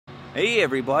Hey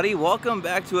everybody, welcome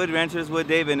back to Adventures with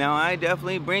David. Now I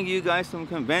definitely bring you guys some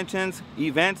conventions,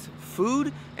 events,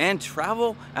 food, and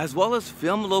travel, as well as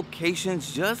film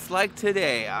locations just like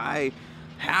today. I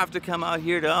have to come out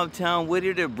here to Uptown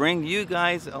Whittier to bring you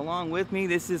guys along with me.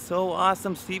 This is so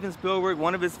awesome. Steven Spielberg,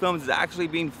 one of his films is actually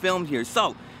being filmed here.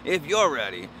 So if you're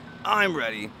ready, I'm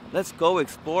ready. Let's go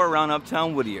explore around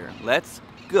Uptown Whittier. Let's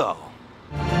go.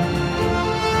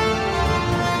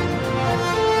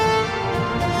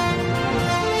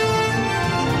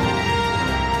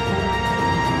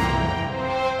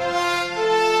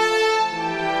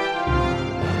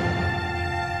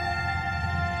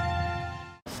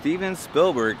 Steven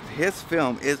Spielberg, his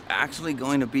film is actually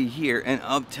going to be here in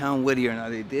Uptown Whittier. Now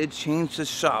they did change the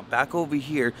shop back over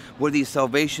here where the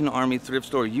Salvation Army thrift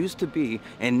store used to be,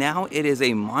 and now it is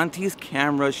a Monte's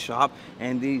camera shop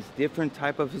and these different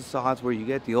type of facades where you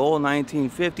get the old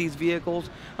 1950s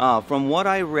vehicles. From what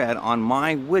I read on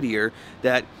My Whittier,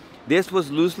 that this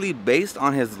was loosely based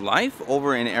on his life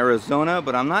over in Arizona,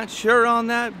 but I'm not sure on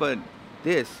that. But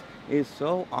this is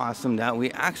so awesome that we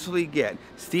actually get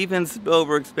Steven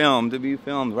Spielberg's film to be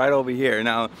filmed right over here.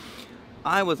 Now,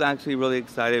 I was actually really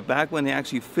excited back when they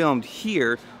actually filmed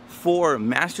here for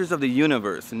Masters of the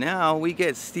Universe. Now we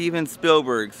get Steven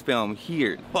Spielberg's film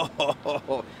here.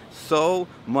 So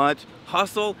much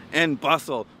hustle and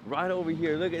bustle right over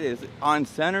here. Look at this on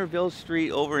Centerville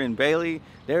Street over in Bailey.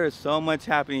 There is so much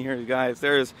happening here, guys.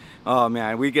 There's, oh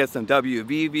man, we get some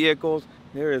WV vehicles.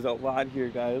 There is a lot here,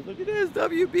 guys. Look at this,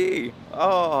 WB.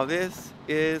 Oh, this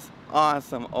is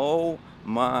awesome. Oh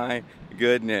my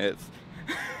goodness.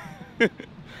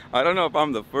 I don't know if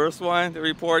I'm the first one to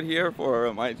report here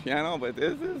for my channel, but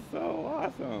this is so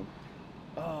awesome.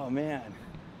 Oh man,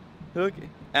 look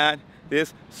at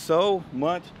this. So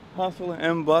much hustle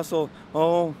and bustle.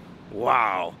 Oh,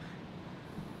 wow.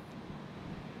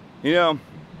 You know,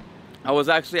 I was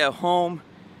actually at home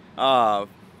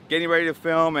getting ready to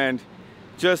film, and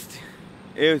just,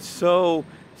 it's so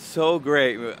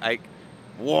great. Like,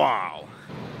 wow.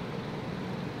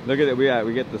 Look at it.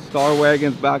 We get the Star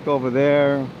Wagons back over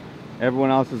there.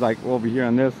 Everyone else is like over here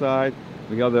on this side.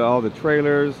 We got all the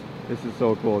trailers. This is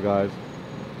so cool, guys.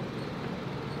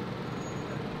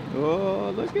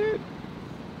 Oh, look at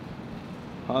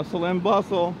hustle and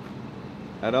bustle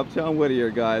at Uptown Whittier,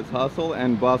 guys. Hustle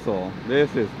and bustle.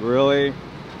 This is really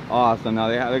awesome. Now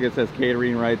they have, like it says,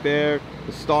 catering right there.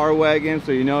 The Star Wagon,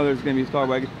 so you know there's gonna be Star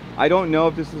Wagon. I don't know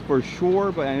if this is for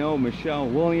sure, but I know Michelle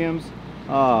Williams,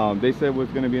 they said was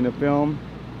gonna be in the film.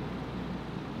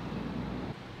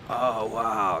 Oh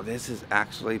wow, this is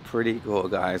actually pretty cool,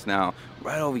 guys. Now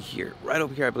right over here,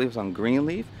 I believe it's on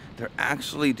Greenleaf, they're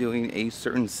actually doing a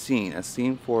certain scene, a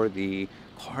scene for the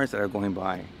cars that are going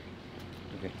by.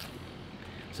 Okay,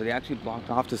 so they actually blocked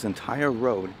off this entire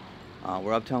road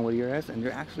where Uptown Whittier is, and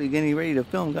they're actually getting ready to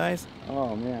film, guys.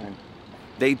 Oh man.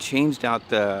 They changed out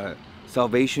the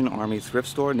Salvation Army thrift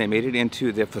store and they made it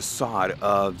into the facade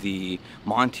of the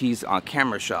Monte's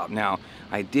camera shop. Now,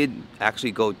 I did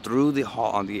actually go through the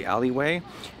hall on the alleyway,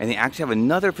 and they actually have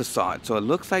another facade. So it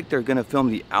looks like they're gonna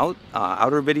film the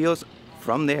outer videos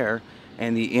from there,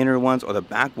 and the inner ones, or the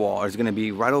back wall, is gonna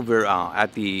be right over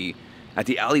at the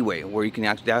alleyway, where you can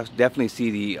actually definitely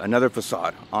see another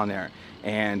facade on there.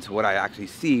 And what I actually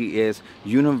see is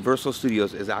Universal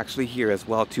Studios is actually here as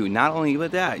well too. Not only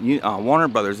with that, Warner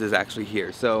Brothers is actually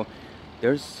here. So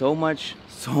there's so much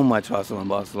hustle and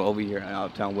bustle over here in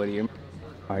Uptown Whittier.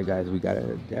 All right, guys, we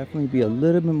gotta definitely be a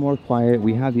little bit more quiet.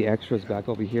 We have the extras back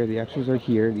over here. The extras are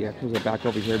here. The extras are back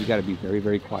over here. We gotta be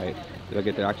very quiet. Look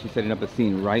at, they're actually setting up a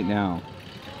scene right now.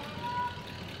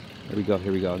 Here we go.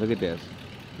 Look at this.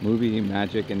 Movie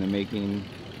magic in the making.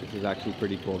 This is actually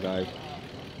pretty cool, guys.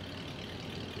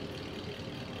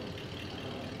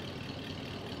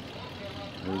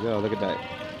 There we go, look at that.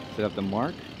 Set up the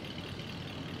mark.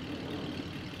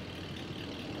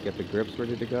 Get the grips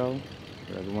ready to go.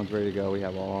 Everyone's ready to go. We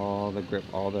have all the grip,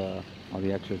 all the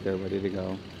extras there ready to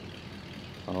go.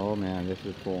 Oh man, this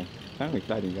is cool. Kind of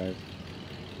exciting, guys.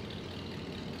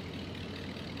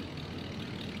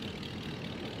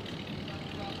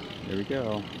 There we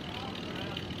go.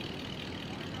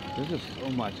 There's just so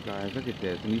much, guys. Look at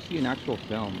this. And you see an actual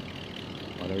film.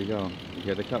 Oh, there you go. You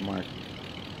hear the cut mark.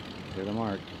 Hear the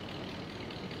mark.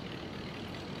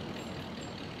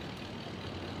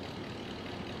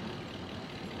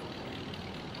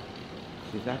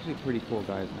 It's actually pretty cool,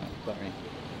 guys. Now, sorry.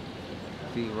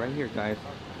 See right here, guys.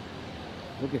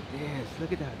 Look at this.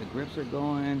 Look at that. The grips are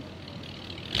going.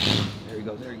 There he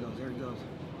goes. There he goes. There he goes.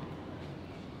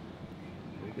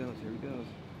 Here he goes. Here he goes.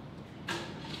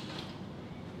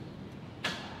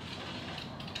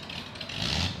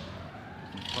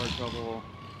 car trouble.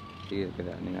 See, look at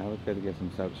that. I mean, I look good to get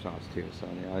some sub shots too. So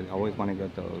I always want to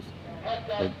get those,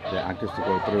 the actors to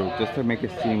go through, just to make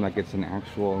it seem like it's an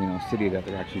actual, you know, city that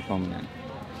they're actually filming in.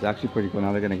 It's actually pretty cool.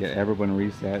 Now they're gonna get everyone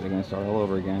reset. They're gonna start all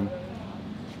over again.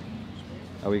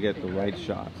 How we get the right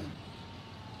shots.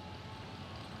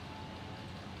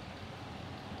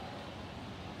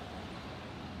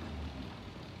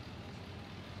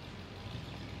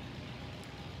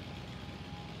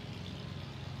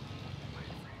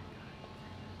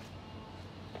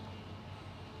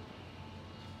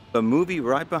 The movie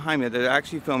right behind me that they're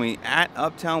actually filming at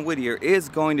Uptown Whittier is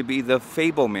going to be The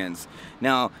Fablemans.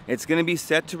 Now, it's going to be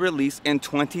set to release in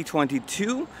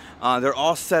 2022. They're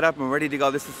all set up and ready to go.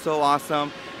 This is so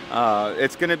awesome.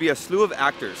 It's going to be a slew of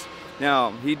actors.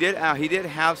 Now, he did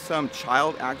have some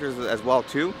child actors as well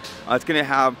too. It's going to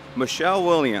have Michelle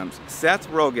Williams, Seth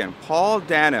Rogen, Paul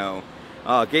Dano,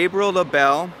 Gabriel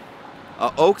LaBelle,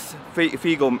 Oaks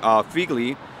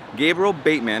Fegley, Gabriel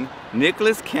Bateman,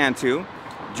 Nicholas Cantu,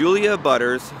 Julia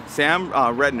Butters, Sam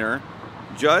Redner,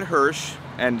 Judd Hirsch,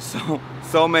 and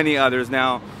so many others.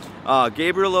 Now,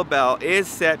 Gabriel LaBelle is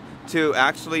set to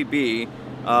actually be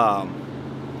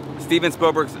Steven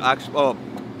Spielberg's actual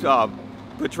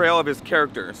portrayal of his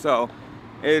character. So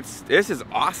this is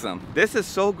awesome. This is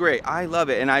so great. I love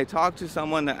it. And I talked to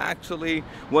someone that actually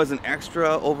was an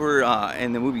extra over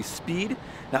in the movie Speed.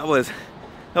 That was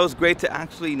great to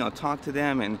actually, you know, talk to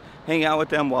them and hang out with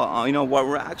them while, you know, while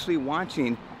we're actually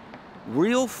watching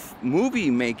real movie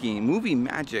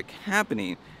magic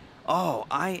happening. Oh,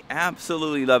 I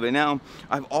absolutely love it. Now,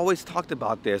 I've always talked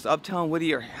about this. Uptown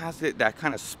Whittier has that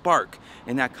kind of spark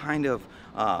and that kind of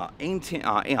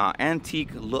antique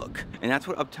look. And that's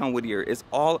what Uptown Whittier is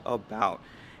all about.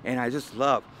 And I just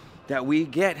love that we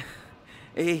get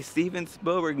a Steven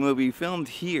Spielberg movie filmed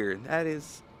here. That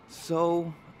is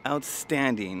so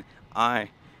outstanding. I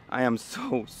am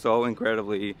so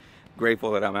incredibly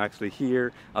grateful that I'm actually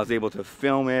here. I was able to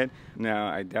film it. Now,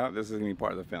 I doubt this is gonna be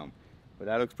part of the film, but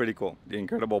that looks pretty cool. The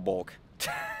Incredible Bulk.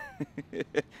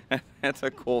 That's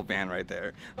a cool van right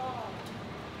there.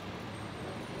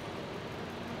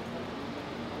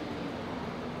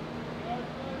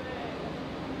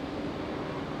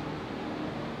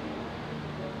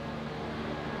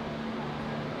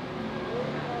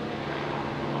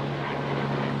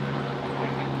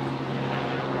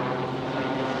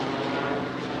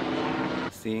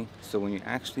 See, so when you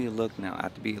actually look now, I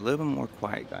have to be a little bit more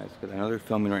quiet, guys, because I know they're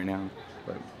filming right now.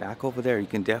 But back over there, you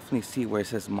can definitely see where it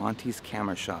says Monte's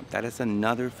Camera Shop. That is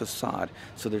another facade.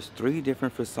 So there's 3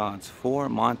 different facades for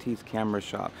Monte's Camera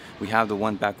Shop. We have the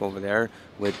one back over there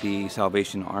with the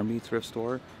Salvation Army thrift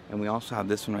store, and we also have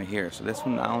this one right here. So this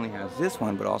one not only has this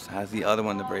one, but also has the other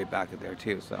one in the very back of there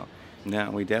too. So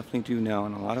now we definitely do know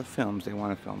in a lot of films they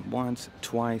want to film once,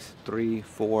 twice, 3,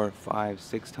 4, 5,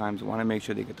 6 times. They want to make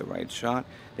sure they get the right shot,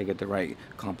 they get the right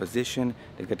composition,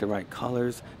 they get the right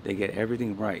colors, they get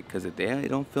everything right. Because if they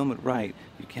don't film it right,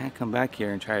 you can't come back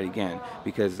here and try it again,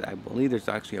 because I believe there's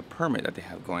actually a permit that they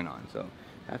have going on. So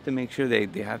have to make sure they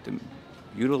have to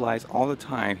utilize all the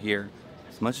time here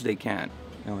as much as they can.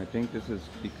 Now, I think this is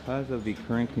because of the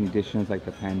current conditions like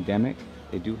the pandemic.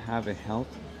 They do have a health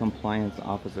compliance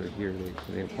officer here.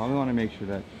 So they probably want to make sure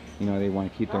that, you know, they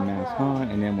want to keep their mask on,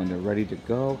 and then when they're ready to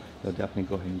go, they'll definitely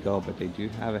go ahead and go. But they do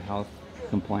have a health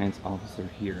compliance officer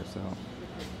here, so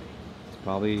it's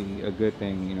probably a good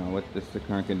thing, you know, with the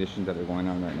current conditions that are going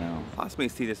on right now. Possibly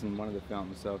see this in one of the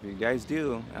films. So if you guys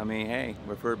do, I mean, hey,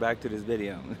 refer back to this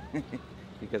video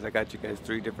because I got you guys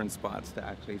 3 different spots to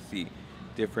actually see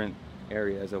different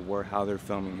areas of how they're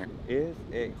filming here. Is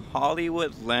a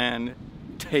Hollywoodland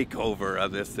takeover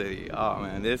of this city. Oh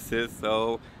man, this is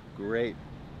so great.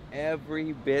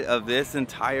 Every bit of this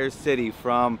entire city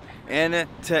from end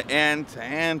to end to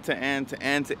end to end to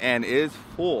end to end is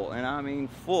full, and I mean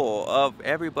full of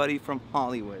everybody from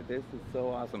Hollywood. This is so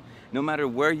awesome. No matter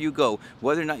where you go,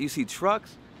 whether or not you see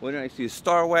trucks, whether or not you see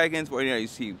star wagons, whether or not you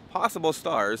see possible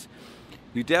stars,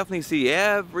 you definitely see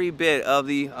every bit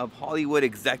of Hollywood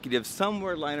executives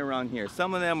somewhere lying around here.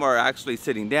 Some of them are actually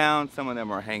sitting down, some of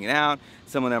them are hanging out,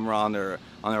 some of them are on their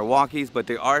walkies, but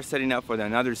they are setting up for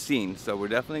another scene. So we're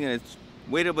definitely gonna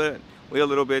wait a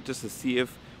little bit just to see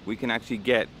if we can actually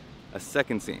get a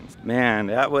second scene. Man,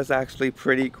 that was actually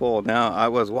pretty cool. Now, I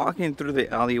was walking through the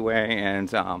alleyway,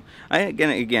 and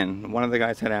again, one of the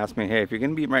guys had asked me, hey, if you're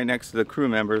gonna be right next to the crew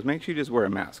members, make sure you just wear a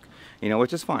mask. You know,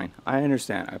 which is fine. I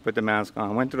understand. I put the mask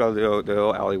on, went through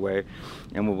the alleyway,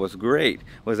 and what was great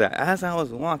was that as I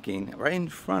was walking, right in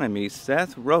front of me,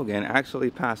 Seth Rogen actually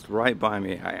passed right by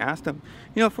me. I asked him,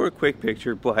 you know, for a quick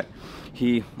picture, but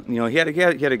he had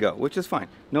to go, which is fine.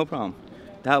 No problem.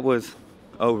 That was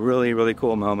a really, really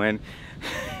cool moment.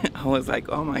 I was like,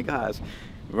 oh my gosh,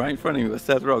 right in front of me was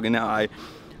Seth Rogen. Now I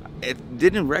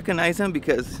didn't recognize him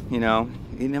because, you know,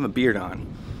 he didn't have a beard on.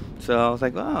 So I was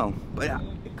like, oh, but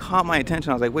it caught my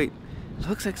attention. I was like, wait, it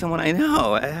looks like someone I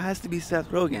know. It has to be Seth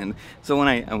Rogen. So when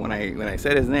I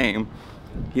said his name,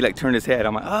 he like turned his head.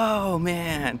 I'm like, oh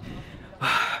man.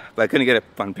 But I couldn't get a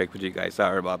fun pic with you guys.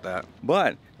 Sorry about that.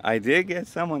 But I did get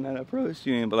someone that approached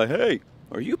you and be like, hey,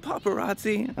 are you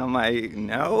paparazzi? I'm like,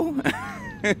 no.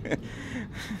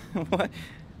 What?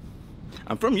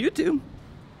 I'm from YouTube.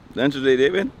 Adventurez,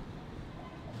 David.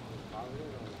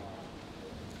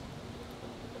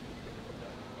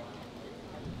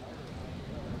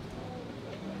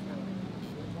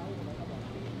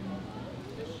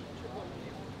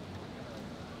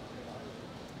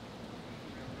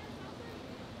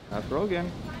 That's Rogen.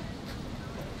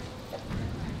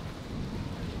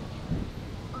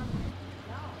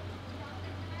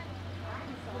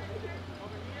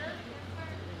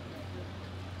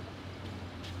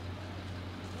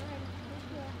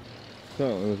 So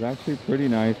it was actually pretty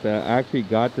nice that I actually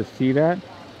got to see that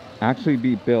actually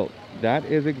be built. That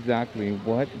is exactly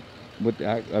what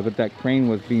that crane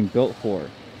was being built for.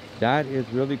 That is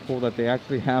really cool that they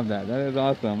actually have that. That is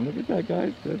awesome. Look at that,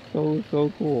 guys. That's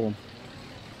so cool.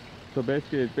 So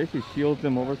basically, it shields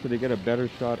them over so they get a better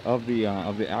shot of the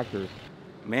actors.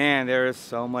 Man, there is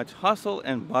so much hustle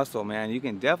and bustle, man. You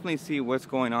can definitely see what's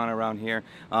going on around here.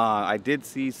 I did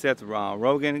see Seth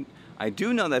Rogen. I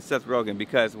do know that Seth Rogen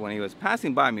because when he was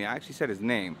passing by me, I actually said his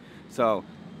name. So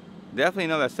definitely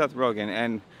know that Seth Rogen.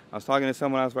 And I was talking to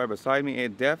someone else right beside me.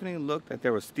 It definitely looked like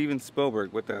there was Steven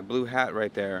Spielberg with the blue hat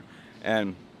right there.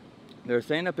 And they're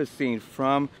setting up a scene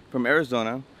from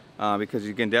Arizona because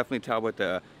you can definitely tell with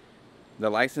the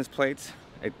license plates.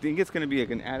 I think it's going to be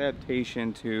like an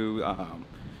adaptation to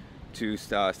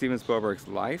Steven Spielberg's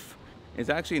life. It's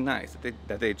actually nice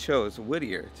that they chose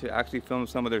Whittier to actually film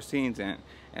some of their scenes in.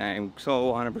 And I'm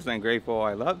so 100% grateful.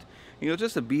 I loved, you know,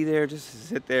 just to be there, just to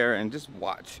sit there and just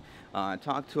watch.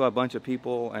 Talk to a bunch of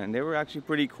people, and they were actually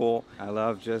pretty cool. I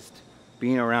love just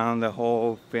being around the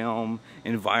whole film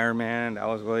environment. That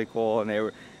was really cool. And they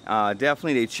were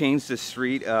definitely, they changed the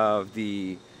street of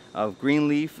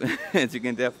Greenleaf, as you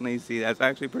can definitely see. That's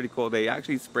actually pretty cool. They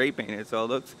actually spray painted, so it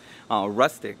looks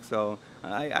rustic. So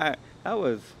that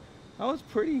was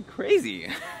pretty crazy,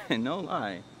 no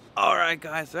lie. Alright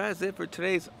guys, so that's it for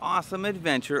today's awesome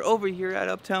adventure over here at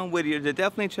Uptown Whittier. To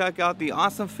definitely check out the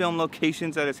awesome film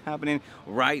locations that is happening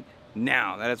right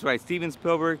now. That is right, Steven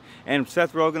Spielberg and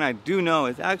Seth Rogen, I do know,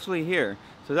 is actually here.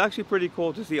 So it's actually pretty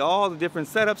cool to see all the different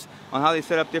setups on how they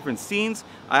set up different scenes.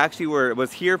 I actually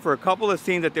was here for a couple of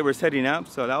scenes that they were setting up,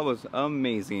 so that was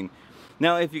amazing.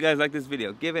 Now, if you guys like this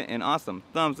video, give it an awesome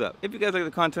thumbs up. If you guys like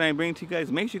the content I bring to you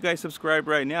guys, make sure you guys subscribe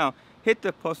right now, hit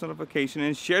the post notification,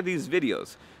 and share these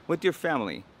videos with your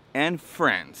family and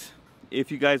friends.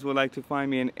 If you guys would like to find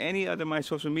me in any other of my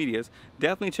social medias,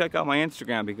 definitely check out my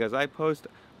Instagram because I post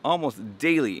almost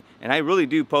daily, and I really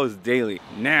do post daily.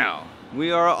 Now,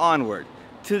 we are onward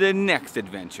to the next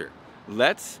adventure.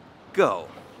 Let's go.